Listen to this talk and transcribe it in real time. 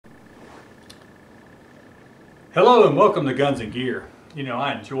Hello and welcome to Guns and Gear. You know,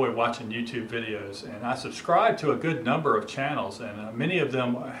 I enjoy watching YouTube videos and I subscribe to a good number of channels, and many of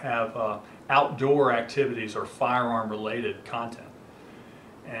them have outdoor activities or firearm related content.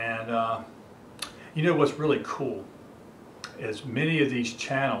 And you know what's really cool is many of these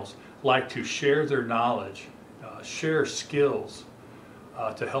channels like to share their knowledge, share skills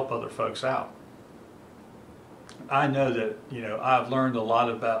to help other folks out. I know that, you know, I've learned a lot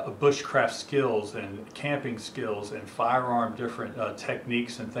about bushcraft skills and camping skills and firearm different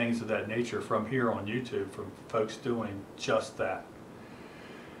techniques and things of that nature from here on YouTube, from folks doing just that.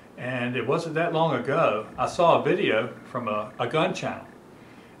 And it wasn't that long ago I saw a video from a gun channel,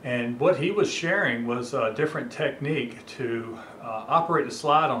 and what he was sharing was a different technique to operate the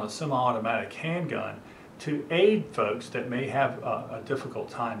slide on a semi-automatic handgun to aid folks that may have a difficult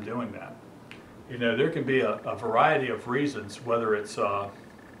time doing that. You know, there can be a variety of reasons, whether it's, I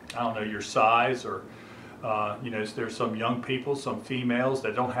don't know, your size, or, you know, there's some young people, some females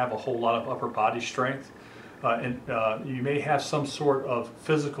that don't have a whole lot of upper body strength. And you may have some sort of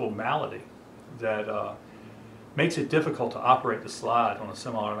physical malady that makes it difficult to operate the slide on a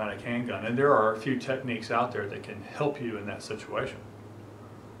semi-automatic handgun. And there are a few techniques out there that can help you in that situation.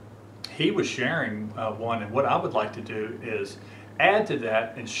 He was sharing one, and what I would like to do is add to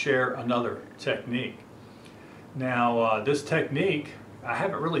that and share another technique. Now this technique, I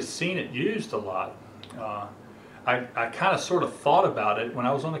haven't really seen it used a lot. I kind of sort of thought about it when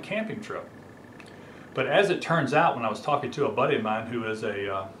I was on a camping trip. But as it turns out, when I was talking to a buddy of mine who is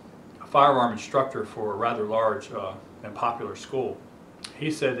a firearm instructor for a rather large and popular school,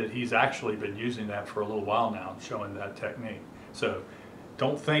 he said that he's actually been using that for a little while now, showing that technique. So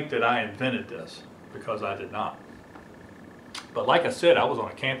don't think that I invented this, because I did not. But like I said, I was on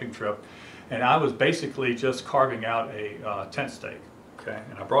a camping trip, and I was basically just carving out a tent stake. Okay,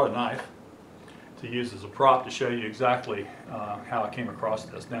 and I brought a knife to use as a prop to show you exactly how I came across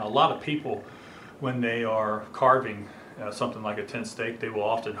this. Now, a lot of people, when they are carving something like a tent stake, they will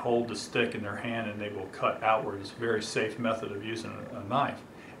often hold the stick in their hand and they will cut outward. It's a very safe method of using a knife,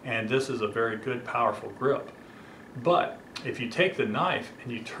 and this is a very good, powerful grip. But if you take the knife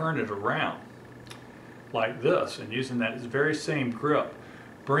and you turn it around like this, and using that very same grip,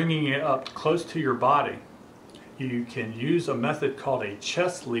 bringing it up close to your body, you can use a method called a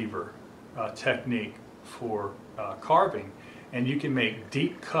chest lever technique for carving, and you can make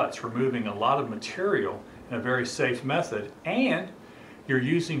deep cuts, removing a lot of material in a very safe method, and you're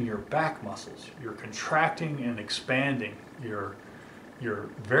using your back muscles. You're contracting and expanding your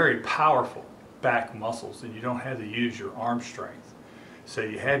very powerful back muscles, and you don't have to use your arm strength. So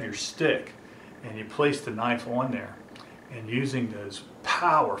you have your stick, and you place the knife on there, and using those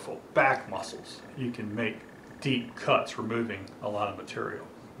powerful back muscles, you can make deep cuts, removing a lot of material.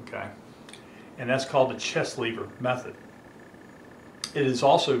 Okay, and that's called the chest lever method. It is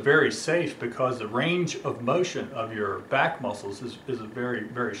also very safe because the range of motion of your back muscles is very,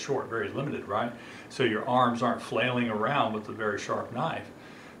 very short, very limited, right? So your arms aren't flailing around with a very sharp knife.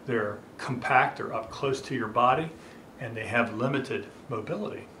 They're compact, they're up close to your body, and they have limited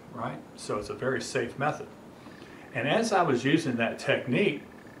mobility. Right? So it's a very safe method. And as I was using that technique,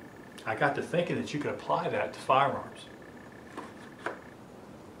 I got to thinking that you could apply that to firearms.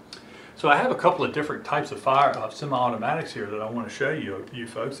 So I have a couple of different types of semi-automatics here that I want to show you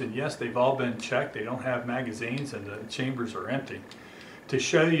folks. And yes, they've all been checked. They don't have magazines and the chambers are empty. To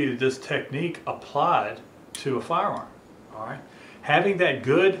show you this technique applied to a firearm. All right? Having that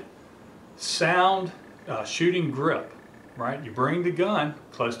good sound shooting grip. Right? You bring the gun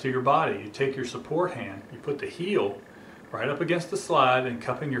close to your body, you take your support hand, you put the heel right up against the slide and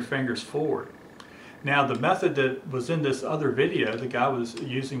cupping your fingers forward. Now the method that was in this other video, the guy was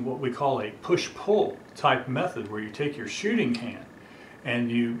using what we call a push-pull type method, where you take your shooting hand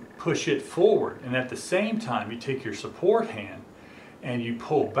and you push it forward, and at the same time you take your support hand and you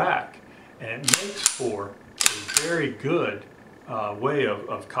pull back, and it makes for a very good way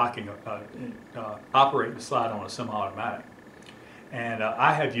of cocking, operating the slide on a semi-automatic. And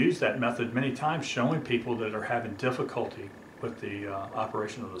I have used that method many times, showing people that are having difficulty with the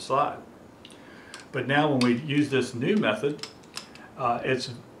operation of the slide. But now when we use this new method,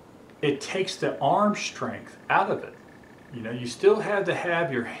 it takes the arm strength out of it. You know, you still have to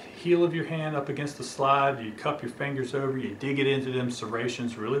have your heel of your hand up against the slide, you cup your fingers over, you dig it into them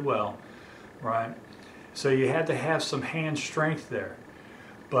serrations really well, right? So you had to have some hand strength there.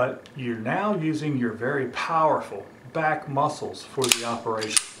 But you're now using your very powerful back muscles for the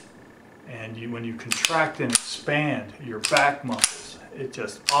operation. And when you contract and expand your back muscles, it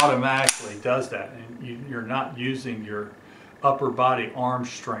just automatically does that. And you're not using your upper body arm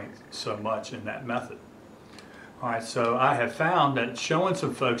strength so much in that method. All right, so I have found that showing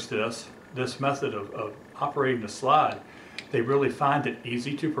some folks this method of operating the slide, they really find it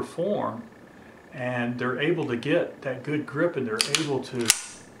easy to perform, and they're able to get that good grip, and they're able to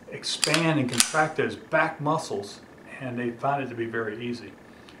expand and contract those back muscles, and they find it to be very easy.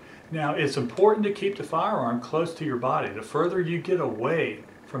 Now, it's important to keep the firearm close to your body. The further you get away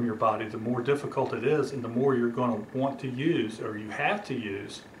from your body, the more difficult it is, and the more you're going to want to use, or you have to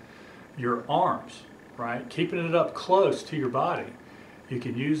use, your arms, right? Keeping it up close to your body, you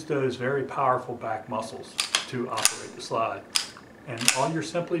can use those very powerful back muscles to operate the slide. And all you're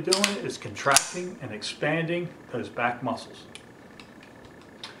simply doing is contracting and expanding those back muscles.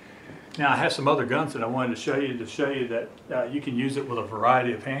 Now, I have some other guns that I wanted to show you that you can use it with a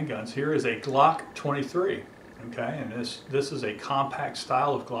variety of handguns. Here is a Glock 23, okay, and this is a compact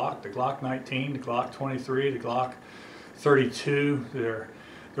style of Glock. The Glock 19, the Glock 23, the Glock 32,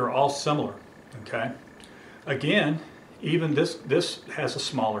 they're all similar, okay. Again, even this has a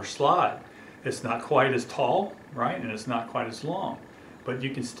smaller slide. It's not quite as tall, right, and it's not quite as long. But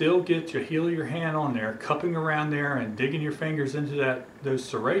you can still get your heel of your hand on there, cupping around there and digging your fingers into those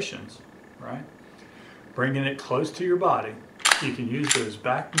serrations, right? Bringing it close to your body. You can use those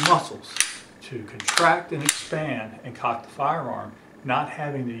back muscles to contract and expand and cock the firearm, not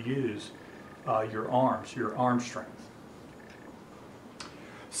having to use your arms, your arm strength.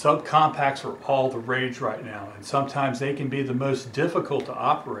 Subcompacts are all the rage right now, and sometimes they can be the most difficult to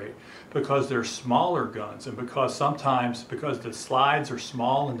operate because they're smaller guns, and because the slides are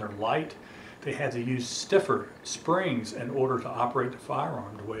small and they're light, they have to use stiffer springs in order to operate the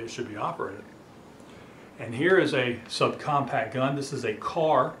firearm the way it should be operated. And here is a subcompact gun. This is a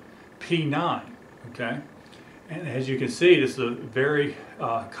Car P9, okay? And as you can see, this is a very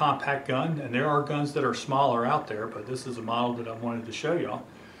compact gun, and there are guns that are smaller out there, but this is a model that I wanted to show y'all.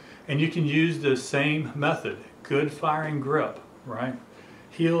 And you can use the same method, good firing grip, right?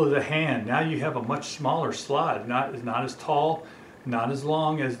 Heel of the hand. Now you have a much smaller slide, not as tall, not as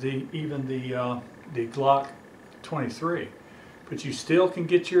long as even the Glock 23, but you still can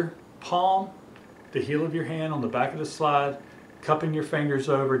get your palm, the heel of your hand on the back of the slide, cupping your fingers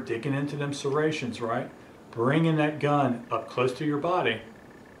over, digging into them serrations, right? Bringing that gun up close to your body,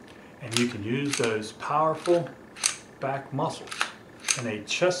 and you can use those powerful back muscles in a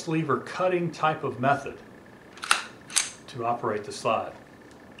chest lever cutting type of method to operate the slide.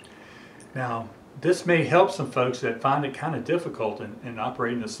 Now, this may help some folks that find it kind of difficult in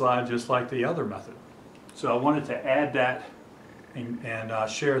operating the slide just like the other method. So I wanted to add that and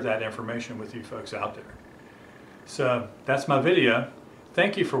share that information with you folks out there. So that's my video.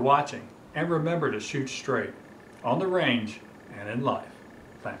 Thank you for watching, and remember to shoot straight on the range and in life.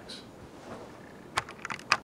 Thanks.